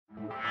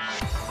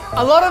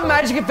A lot of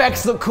magic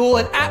effects look cool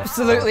and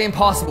absolutely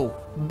impossible.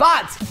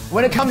 But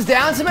when it comes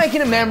down to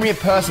making a memory a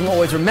person will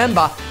always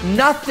remember,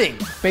 nothing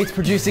beats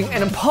producing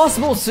an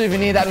impossible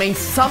souvenir that means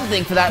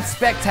something for that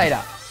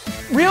spectator.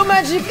 Real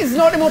magic is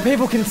not in what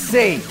people can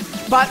see,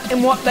 but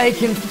in what they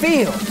can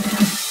feel.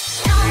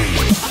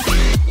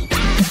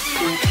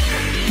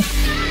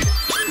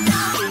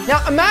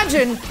 Now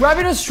imagine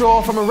grabbing a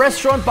straw from a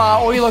restaurant,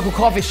 bar, or your local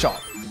coffee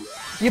shop.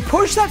 You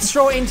push that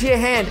straw into your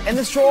hand and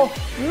the straw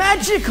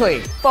magically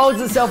folds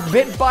itself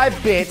bit by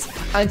bit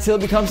until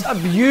it becomes a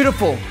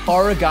beautiful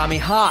origami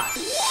heart.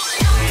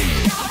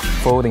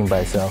 Folding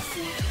by itself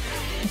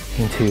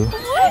into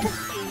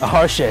a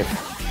heart shape.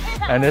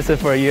 And this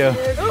is for you.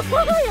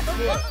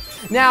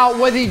 Now,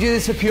 whether you do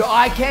this for pure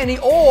eye candy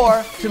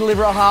or to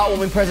deliver a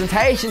heartwarming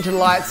presentation to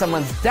light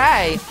someone's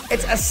day,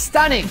 it's a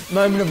stunning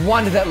moment of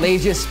wonder that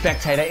leaves your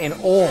spectator in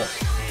awe.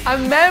 A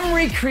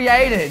memory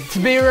created to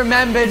be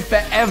remembered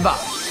forever.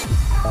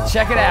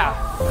 Check it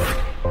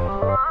out.